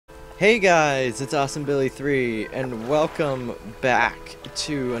Hey guys, it's Awesome Billy 3 and welcome back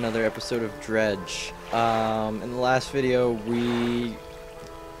to another episode of Dredge. In the last video we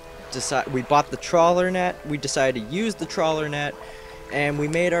bought the trawler net, we decided to use the trawler net, and we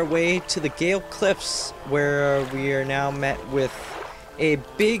made our way to the Gale Cliffs, where we are now met with a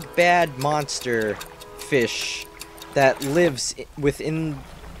big bad monster fish that lives within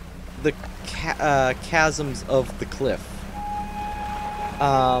the chasms of the cliff.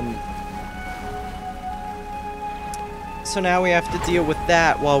 So now we have to deal with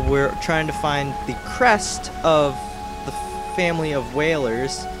that while we're trying to find the crest of the family of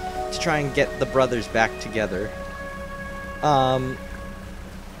whalers to try and get the brothers back together.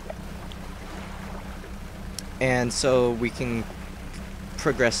 And so we can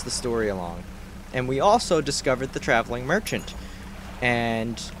progress the story along. And we also discovered the traveling merchant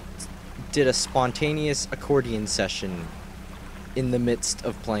and did a spontaneous accordion session in the midst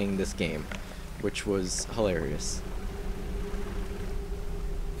of playing this game, which was hilarious.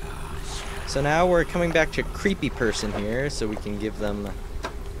 So now we're coming back to creepy person here, so we can give them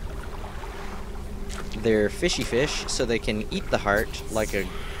their fishy fish so they can eat the heart like a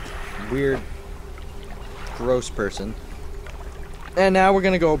weird, gross person. And now we're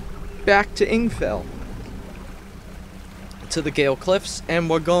gonna go back to Ingfell, to the Gale Cliffs, and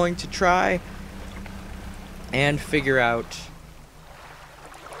we're going to try and figure out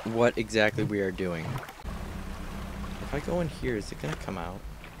what exactly we are doing. If I go in here, is it gonna come out?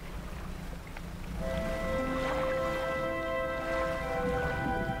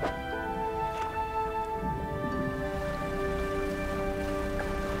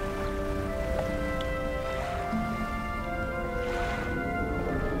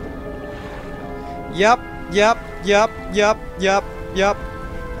 Yep.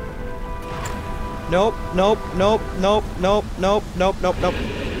 Nope.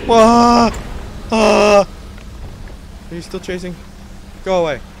 Are you still chasing? Go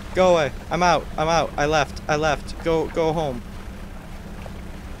away. I'm out. I left. Go home.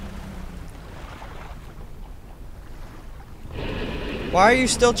 Why are you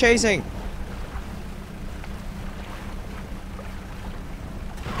still chasing?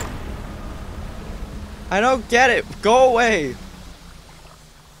 I don't get it. Go away.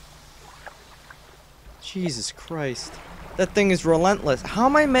 Jesus Christ. That thing is relentless. How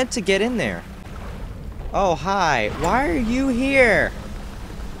am I meant to get in there? Oh, hi. Why are you here?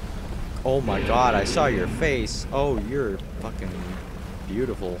 Oh my god, I saw your face. Oh, you're fucking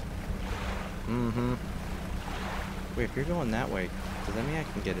beautiful. Mm-hmm. Wait, if you're going that way, does that mean I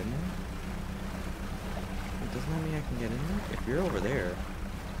can get in there? Doesn't that mean I can get in there? If you're over there...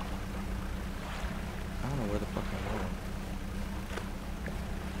 I don't know where the fuck I'm going.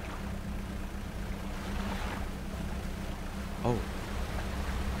 Oh. No.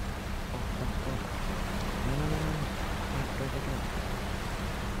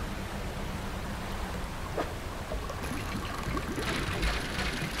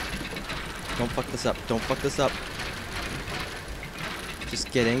 Don't fuck this up.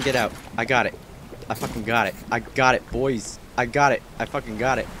 Just get in, get out. I got it. I fucking got it. I got it, boys. I got it. I fucking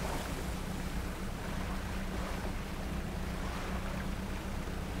got it.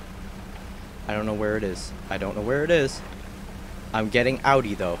 I don't know where it is. I'm getting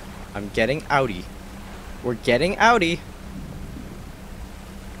outie, though. We're getting outie.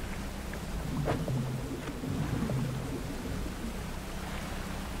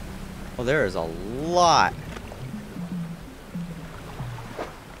 Oh, there is a lot.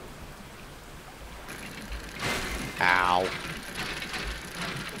 Ow.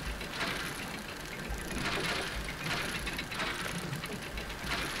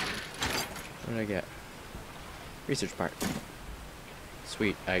 What did I get? Research part.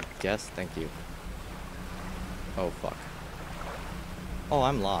 Sweet, I guess. Thank you. Oh, fuck. Oh,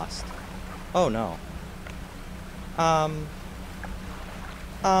 I'm lost. Oh, no.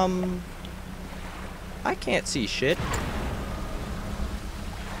 I can't see shit.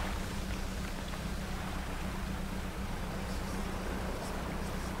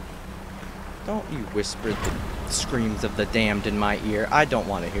 Don't you whisper the screams of the damned in my ear. I don't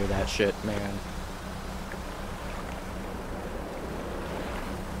want to hear that shit, man.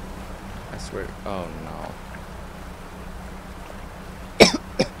 I swear. Oh, no.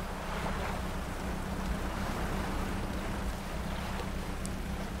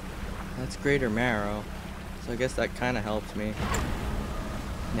 That's Greater Marrow. So I guess that kind of helps me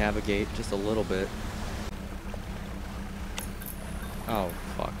navigate just a little bit. Oh,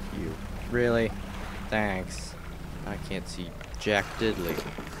 fuck you. Really? Thanks. I can't see jack diddly.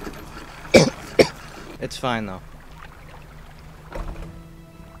 It's fine though.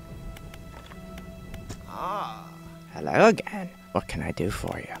 Hello again. What can I do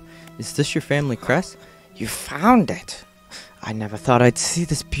for you? Is this your family crest? You found it. I never thought I'd see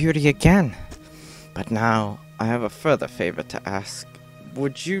this beauty again. But now, I have a further favor to ask.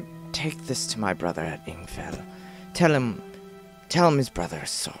 Would you take this to my brother at Ingfell? Tell him his brother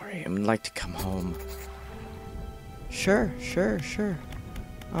is sorry and would like to come home. Sure.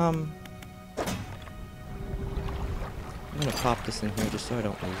 I'm gonna pop this in here just so I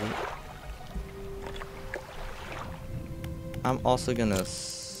don't lose it. I'm also gonna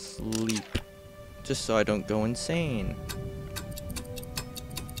sleep just so I don't go insane.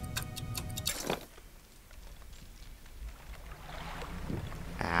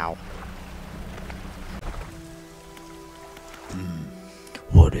 Ow.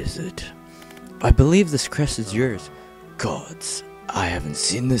 What is it? I believe this crest is yours. Gods, I haven't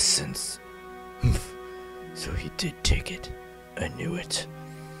seen this since. So he did take it. I knew it.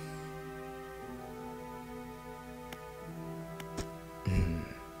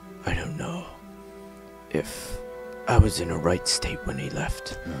 I don't know if I was in a right state when he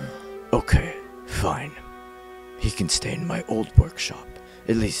left. Okay, fine. He can stay in my old workshop,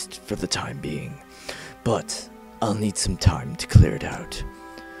 at least for the time being. But I'll need some time to clear it out.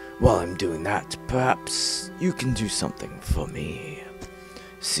 While I'm doing that, perhaps you can do something for me.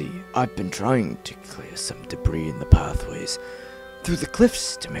 See, I've been trying to clear some debris in the pathways through the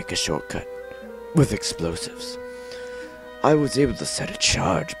cliffs to make a shortcut with explosives. I was able to set a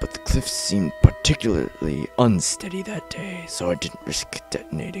charge, but the cliffs seemed particularly unsteady that day, so I didn't risk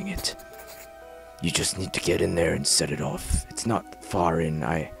detonating it. You just need to get in there and set it off. It's not far in.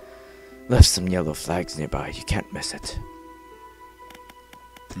 I left some yellow flags nearby. You can't miss it.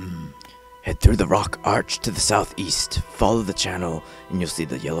 Head through the rock arch to the southeast. Follow the channel, and you'll see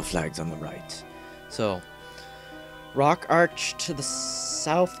the yellow flags on the right. So, rock arch to the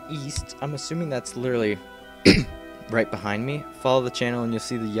southeast. I'm assuming that's literally right behind me. Follow the channel and you'll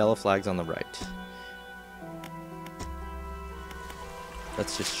see the yellow flags on the right.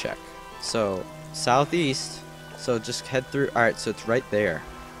 Let's just check. So, southeast. So just head through. Alright, so it's right there.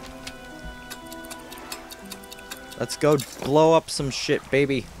 Let's go blow up some shit,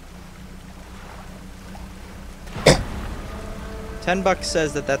 baby. $10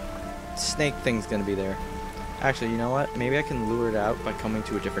 says that snake thing's gonna be there. Actually, you know what? Maybe I can lure it out by coming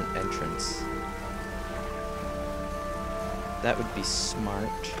to a different entrance. That would be smart.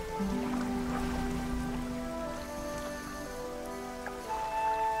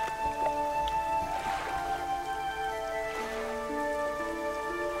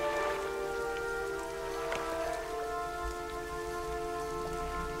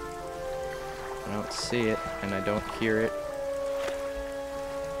 I don't see it, and I don't hear it.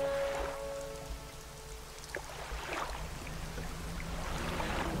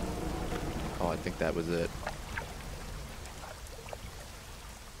 Oh, I think that was it.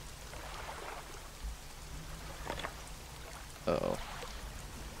 Uh-oh.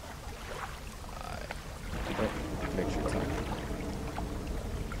 Make sure it's not.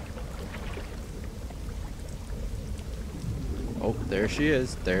 Oh, there she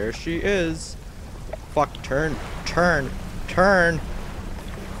is. There she is. Fuck, turn.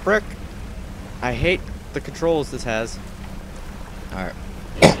 Frick. I hate the controls this has. Alright.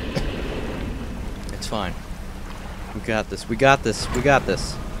 It's fine. We got this. We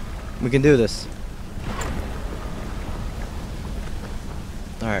can do this.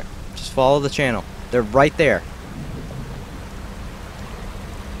 Alright. Just follow the channel. They're right there.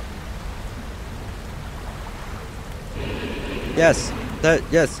 Yes.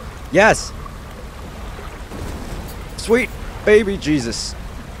 Yes. Sweet baby Jesus.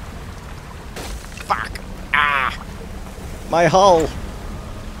 Fuck. Ah. My hull.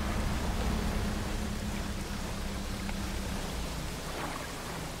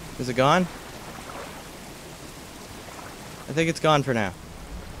 Is it gone? I think it's gone for now.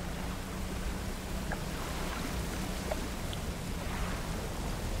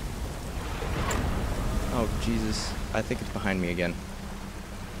 Oh, Jesus. I think it's behind me again.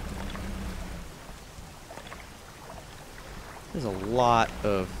 There's a lot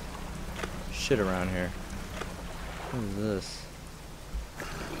of shit around here. What is this?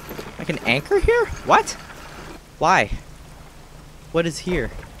 I can anchor here? What? Why? What is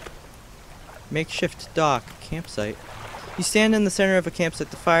here? Makeshift dock. Campsite. You stand in the center of a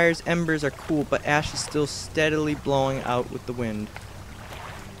campsite. The fire's embers are cool, but ash is still steadily blowing out with the wind.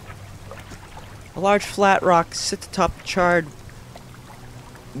 A large flat rock sits atop the charred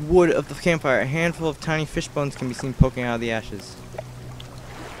wood of the campfire. A handful of tiny fish bones can be seen poking out of the ashes.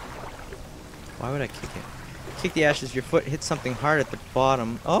 Why would I kick it? Kick the ashes. Your foot hits something hard at the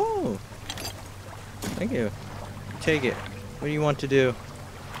bottom. Oh! Thank you. take it. What do you want to do?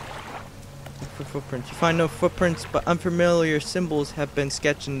 Look for footprints. You find no footprints, but unfamiliar symbols have been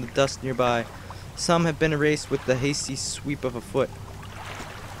sketched in the dust nearby. Some have been erased with the hasty sweep of a foot.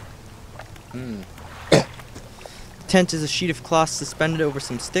 The tent is a sheet of cloth suspended over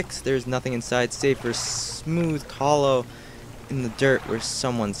some sticks. There is nothing inside save for a smooth hollow in the dirt where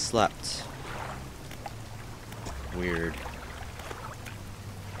someone slept. Weird.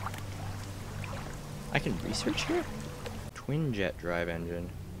 I can research here? Twin jet drive engine.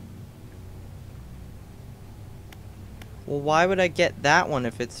 Well, why would I get that one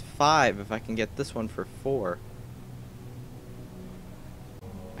if it's 5 if I can get this one for 4?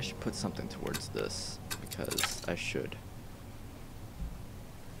 I should put something towards this because I should.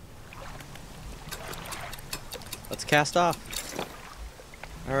 Let's cast off.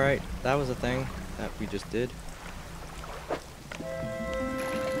 Alright, that was a thing that we just did.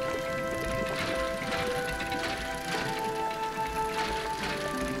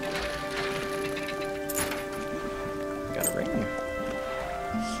 Got a ring.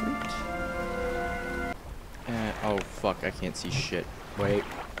 Sweet. Oh fuck, I can't see shit. Wait.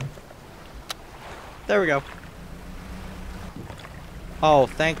 There we go. Oh,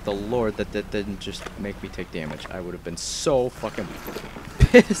 thank the Lord that that didn't just make me take damage. I would have been so fucking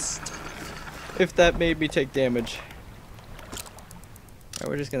pissed if that made me take damage. Alright,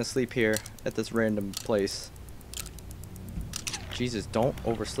 we're just gonna sleep here at this random place. Jesus, don't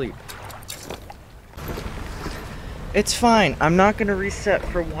oversleep. It's fine. I'm not gonna reset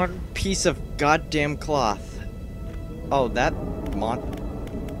for one piece of goddamn cloth. Oh, that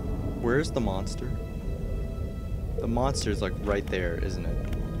where's the monster? The monster's like right there, isn't it?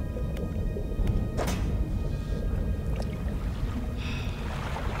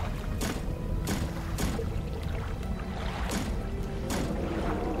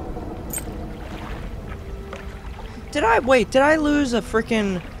 Did I lose a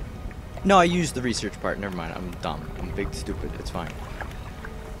frickin'... No, I used the research part. Never mind. I'm dumb. I'm big stupid. It's fine.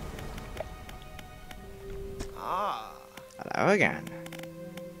 Hello again.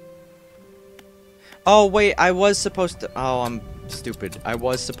 Oh, wait. I was supposed to... Oh, I'm stupid. I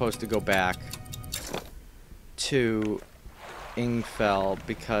was supposed to go back to Ingfell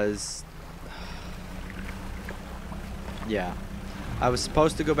because... Yeah. I was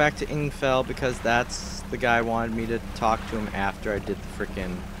supposed to go back to Ingfell because that's the guy wanted me to talk to him after I did the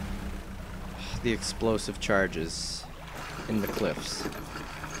frickin'... the explosive charges in the cliffs.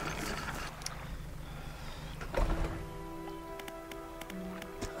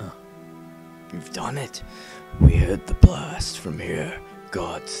 You've done it. We heard the blast from here.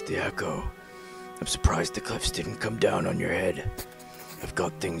 Gods, the echo. I'm surprised the cliffs didn't come down on your head. I've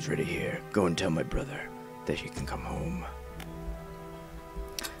got things ready here. Go and tell my brother that he can come home.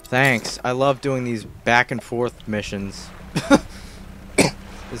 Thanks. I love doing these back and forth missions.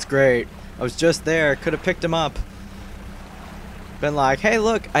 It's great. I was just there. Could have picked him up. Been like, hey,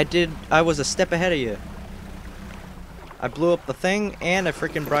 look, I was a step ahead of you. I blew up the thing, and I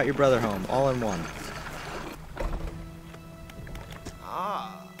freaking brought your brother home, all in one.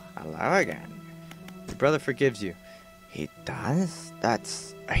 Hello again. Your brother forgives you. He does?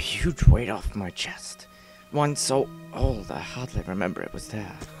 That's a huge weight off my chest. One so old, I hardly remember it was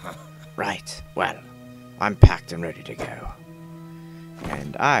there. Right, well, I'm packed and ready to go.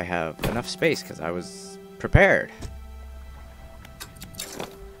 And I have enough space because I was prepared.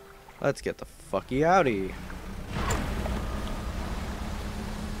 Let's get the fucky outie.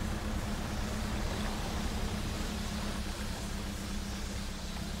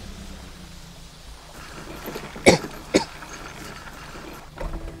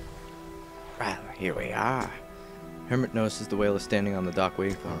 Well, here we are. Hermit notices the whale is standing on the dock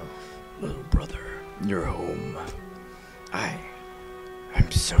waiting for him. Little brother, you're home. I'm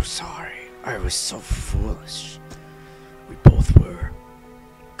so sorry. I was so foolish. We both were.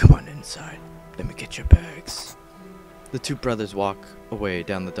 Come on inside. Let me get your bags. The two brothers walk away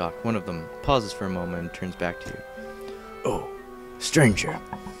down the dock. One of them pauses for a moment and turns back to you. Oh, stranger.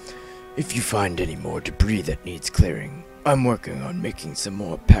 If you find any more debris that needs clearing, I'm working on making some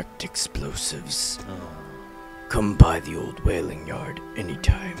more packed explosives. Come by the old whaling yard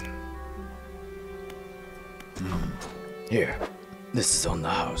anytime. Here. This is on the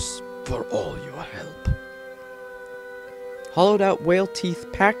house for all your help. Hollowed out whale teeth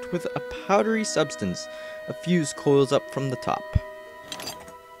packed with a powdery substance. A fuse coils up from the top.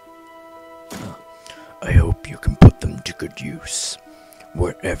 I hope you can put them to good use,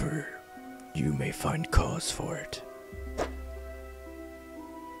 wherever you may find cause for it.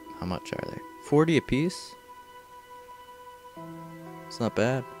 How much are they? 40 apiece? It's not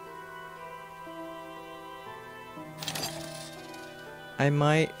bad. I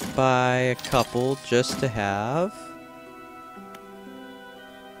might buy a couple just to have.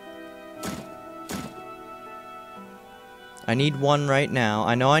 I need one right now.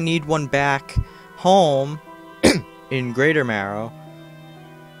 I know I need one back home in Greater Marrow.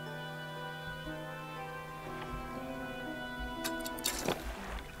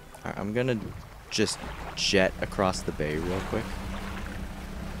 Alright, I'm gonna just jet across the bay real quick.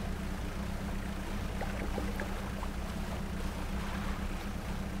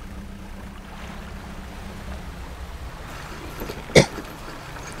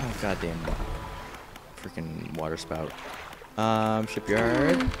 Oh, goddamn. Freaking water spout.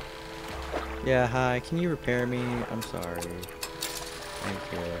 Shipyard. Yeah, hi. Can you repair me? I'm sorry. Thank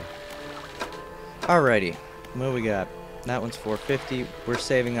you. Alrighty. What do we got? That one's 450. We're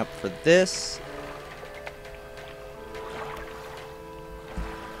saving up for this.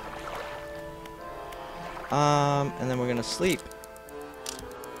 And then we're gonna sleep.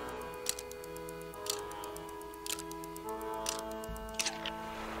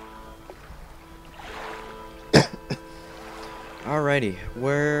 Alrighty,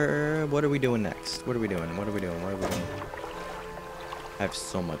 what are we doing next? What are we doing? I have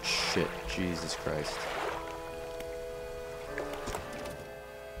so much shit, Jesus Christ.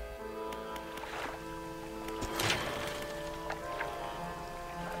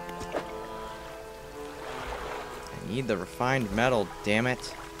 I need the refined metal, damn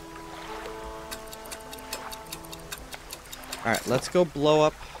it. Alright, let's go blow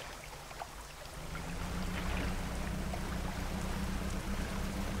up.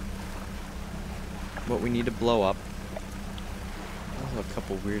 What we need to blow up. There's a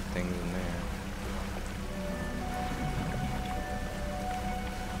couple weird things in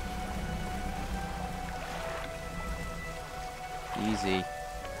there. Easy.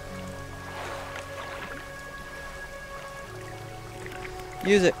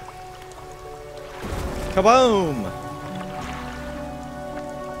 Use it. Kaboom!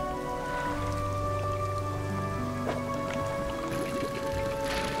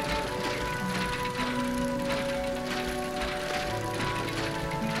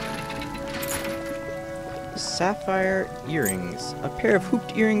 Sapphire earrings. A pair of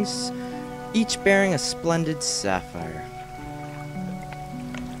hooped earrings, each bearing a splendid sapphire.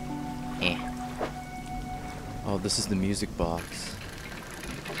 Eh. Oh, this is the music box.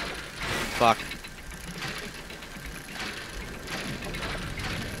 Fuck.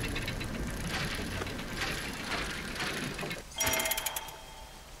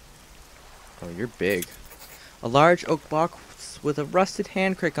 Oh, you're big. A large oak box with a rusted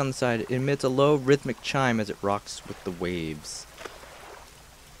handcrank on the side. It emits a low rhythmic chime as it rocks with the waves.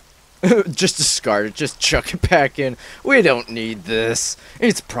 Just discard it. Just chuck it back in. We don't need this.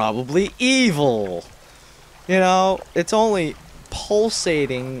 It's probably evil. You know, it's only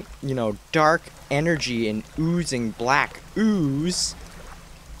pulsating, you know, dark energy and oozing black ooze.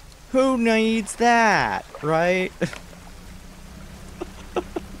 Who needs that, right?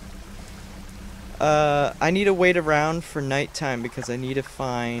 I need to wait around for nighttime because I need to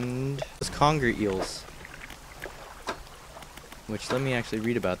find those conger eels. Which, let me actually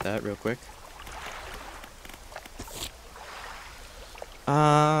read about that real quick.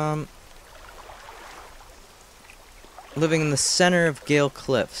 Living in the center of Gale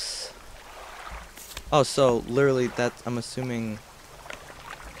Cliffs. Oh, so literally that's, I'm assuming,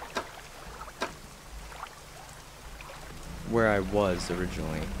 where I was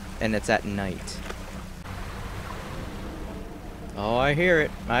originally. And it's at night. Oh, I hear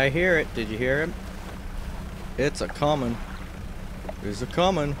it. I hear it. Did you hear it? It's a comin'. It's a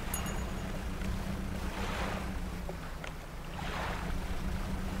comin'.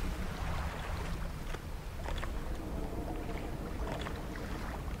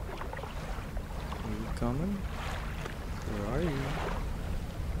 Are you coming? Where are you?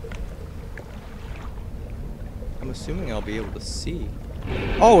 I'm assuming I'll be able to see.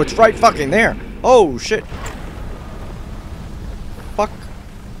 Oh, it's right fucking there. Oh, shit. Fuck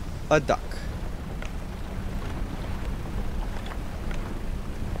a duck.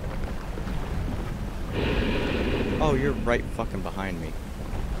 Oh, you're right fucking behind me.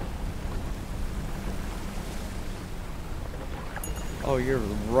 Oh, you're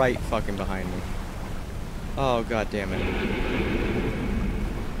right fucking behind me. Oh, god damn it.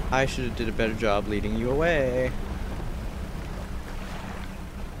 I should have did a better job leading you away.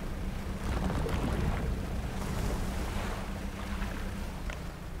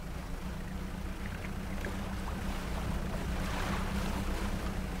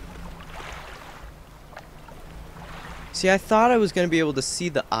 See, I thought I was going to be able to see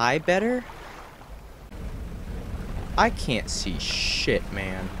the eye better. I can't see shit,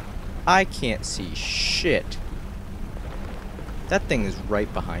 man. I can't see shit. That thing is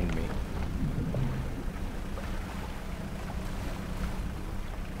right behind me.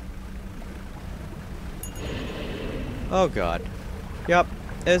 Oh god. Yep,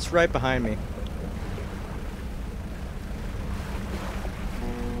 it's right behind me.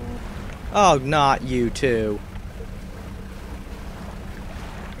 Oh, not you too.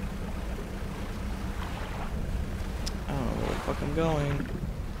 I don't know where the fuck I'm going.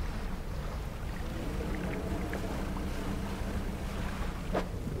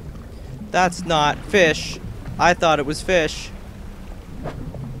 That's not fish. I thought it was fish.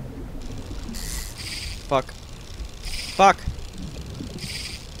 Fuck. Fuck.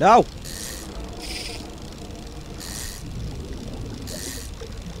 No.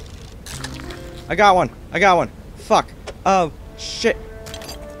 I got one. I got one. Fuck. Oh, shit.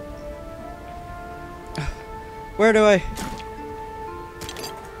 Where do I...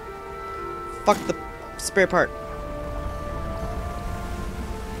 Fuck the spare part.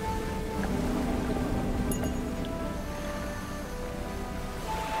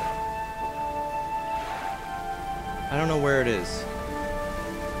 I don't know where it is.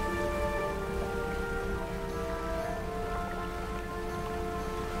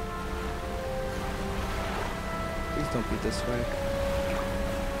 Please don't be this way.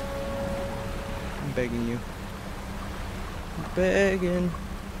 I'm begging you. I'm begging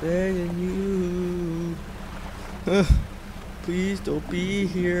you. Please don't be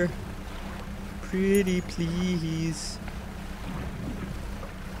here. Pretty please.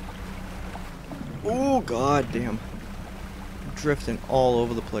 Oh god damn. Drifting all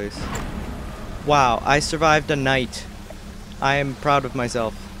over the place. Wow, I survived a night. I am proud of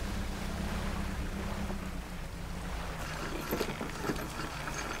myself.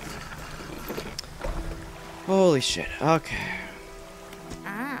 Holy shit. Okay.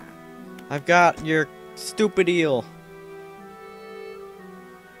 I've got your stupid eel.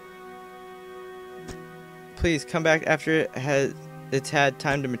 Please come back after it's had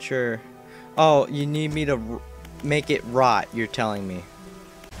time to mature. Oh, you need me to make it rot, you're telling me.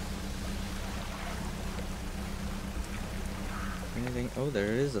 Anything? Oh,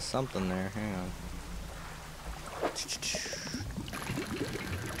 there is a something there. Hang on.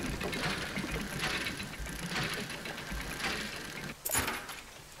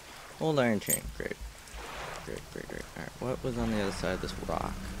 Old iron chain. Great. Great. Alright, what was on the other side of this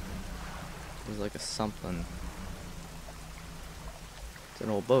rock? It was like a something. An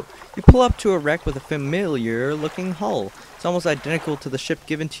old boat. You pull up to a wreck with a familiar looking hull. It's almost identical to the ship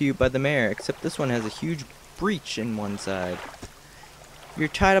given to you by the mayor, except this one has a huge breach in one side. You're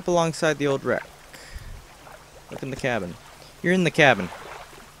tied up alongside the old wreck. Look in the cabin. You're in the cabin.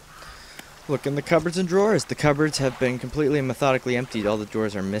 Look in the cupboards and drawers. The cupboards have been completely and methodically emptied. All the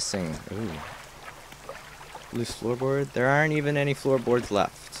drawers are missing. Ooh. Loose floorboard. There aren't even any floorboards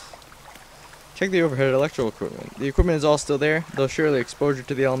left. Check the overhead electrical equipment. The equipment is all still there, though surely exposure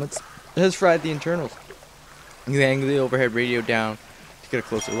to the elements has fried the internals. You hang the overhead radio down to get a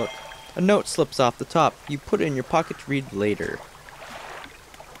closer look. A note slips off the top. You put it in your pocket to read later.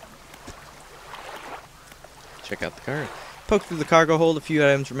 Check out the cargo. Poke through the cargo hold. A few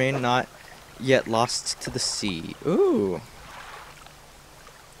items remain not yet lost to the sea. Ooh.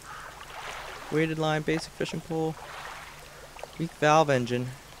 Weighted line, basic fishing pole. Weak valve engine.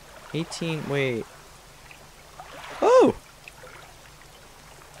 18, wait. Oh!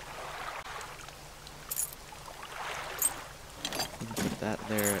 Put that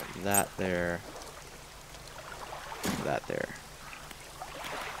there, that there, that there.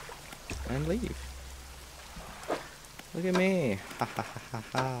 And leave. Look at me. Ha ha ha ha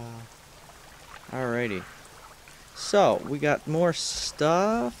ha. Alrighty. So, we got more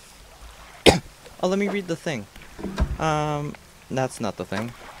stuff. Oh, let me read the thing. That's not the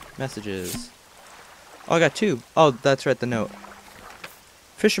thing. Messages. Oh, I got two. Oh, that's right, the note.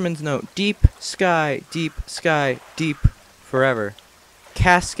 Fisherman's note. Deep sky, deep forever.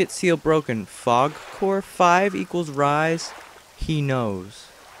 Casket seal broken. Fog core 5 equals rise. He knows.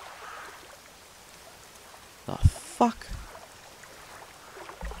 The fuck?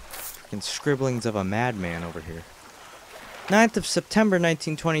 Freaking scribblings of a madman over here. 9th of September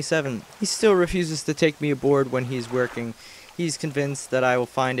 1927. He still refuses to take me aboard when he's working. He's convinced that I will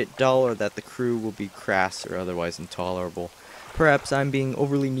find it dull or that the crew will be crass or otherwise intolerable. Perhaps I'm being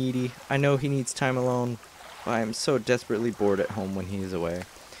overly needy. I know he needs time alone, but I am so desperately bored at home when he is away.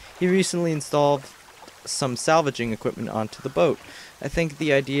 He recently installed some salvaging equipment onto the boat. I think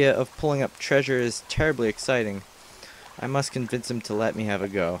the idea of pulling up treasure is terribly exciting. I must convince him to let me have a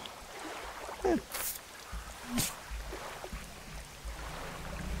go.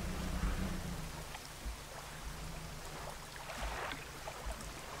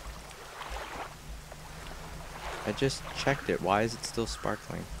 I just checked it. Why is it still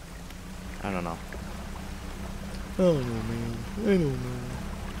sparkling? I don't know. I don't know, man. I don't know.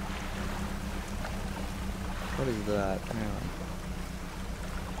 What is that? Hang on.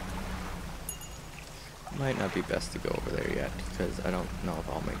 Might not be best to go over there yet, because I don't know if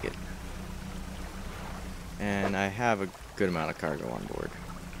I'll make it. And I have a good amount of cargo on board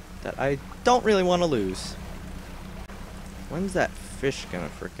that I don't really want to lose. When's that fish gonna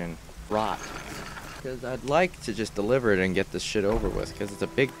frickin' rot? Because I'd like to just deliver it and get this shit over with, because it's a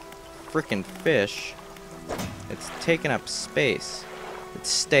big frickin' fish. It's taking up space. It's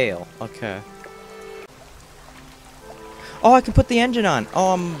stale. Okay. Oh, I can put the engine on.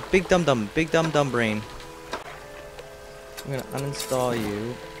 Oh, I'm big dum-dum. Big dum-dum brain. I'm gonna uninstall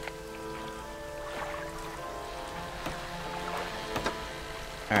you.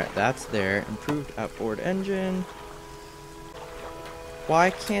 Alright, that's there. Improved outboard engine. Why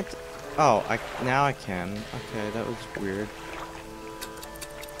can't... Oh, now I can. Okay, that was weird.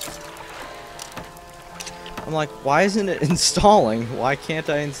 I'm like, why isn't it installing? Why can't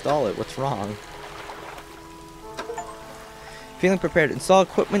I install it? What's wrong? Feeling prepared. Install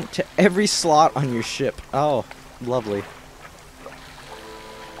equipment to every slot on your ship. Oh, lovely.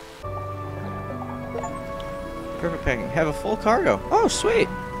 Perfect packing. Have a full cargo. Oh, sweet.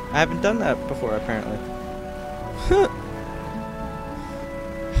 I haven't done that before, apparently.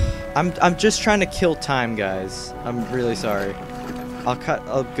 I'm just trying to kill time, guys. I'm really sorry. I'll cut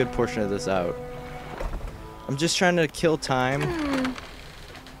a good portion of this out. I'm just trying to kill time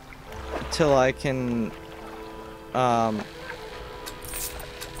until I can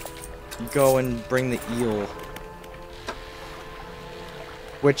go and bring the eel.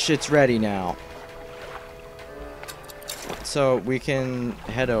 Which it's ready now. So we can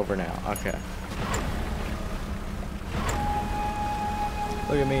head over now. Okay.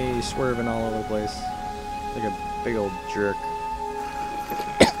 Look at me swerving all over the place. Like a big old jerk.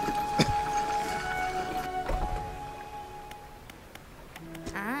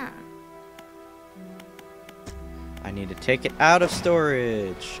 I need to take it out of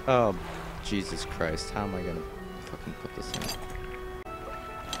storage. Oh, Jesus Christ. How am I gonna fucking put this in?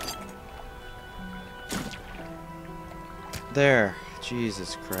 There.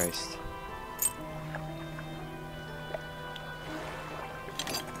 Jesus Christ.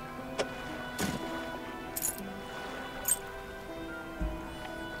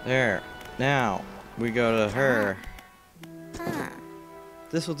 There. Now, we go to her.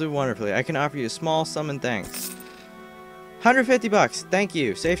 This will do wonderfully. I can offer you a small sum and thanks. 150 bucks. Thank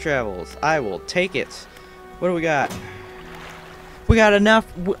you. Safe travels. I will take it. What do we got? We got enough.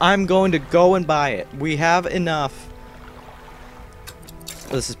 I'm going to go and buy it. We have enough.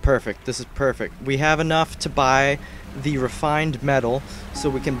 This is perfect. This is perfect. We have enough to buy the refined metal, so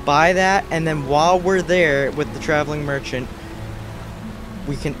we can buy that, and then while we're there with the traveling merchant,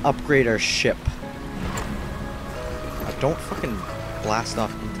 we can upgrade our ship. Don't fucking blast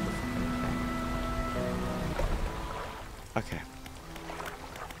off into the fucking thing. Okay.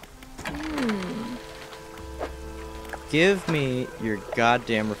 Give me your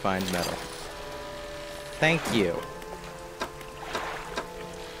goddamn refined metal. Thank you.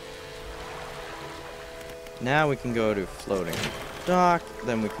 Now we can go to floating dock,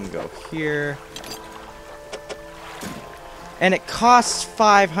 then we can go here. And it costs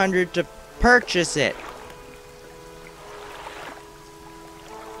 500 to purchase it.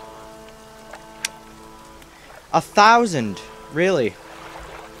 $1,000, really?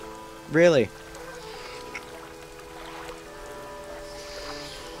 Really?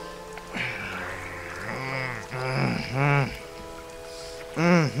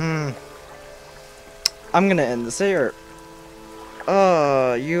 I'm gonna end this here.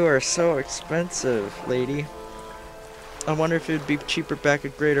 Oh, you are so expensive, lady. I wonder if it would be cheaper back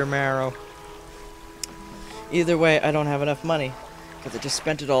at Greater Marrow. Either way, I don't have enough money, because I just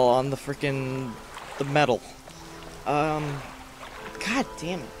spent it all on the freaking metal. God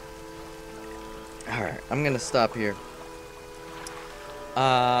damn it. Alright, I'm gonna stop here.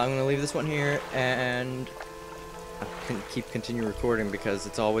 I'm gonna leave this one here, and I can continue recording, because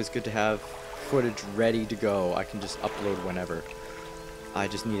it's always good to have footage ready to go. I can just upload whenever. I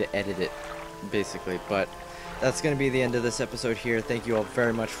just need to edit it, basically. But that's going to be the end of this episode here. Thank you all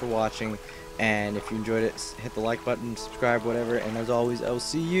very much for watching, and if you enjoyed it, hit the like button, subscribe, whatever, and as always, I'll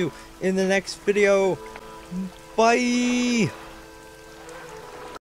see you in the next video. Bye!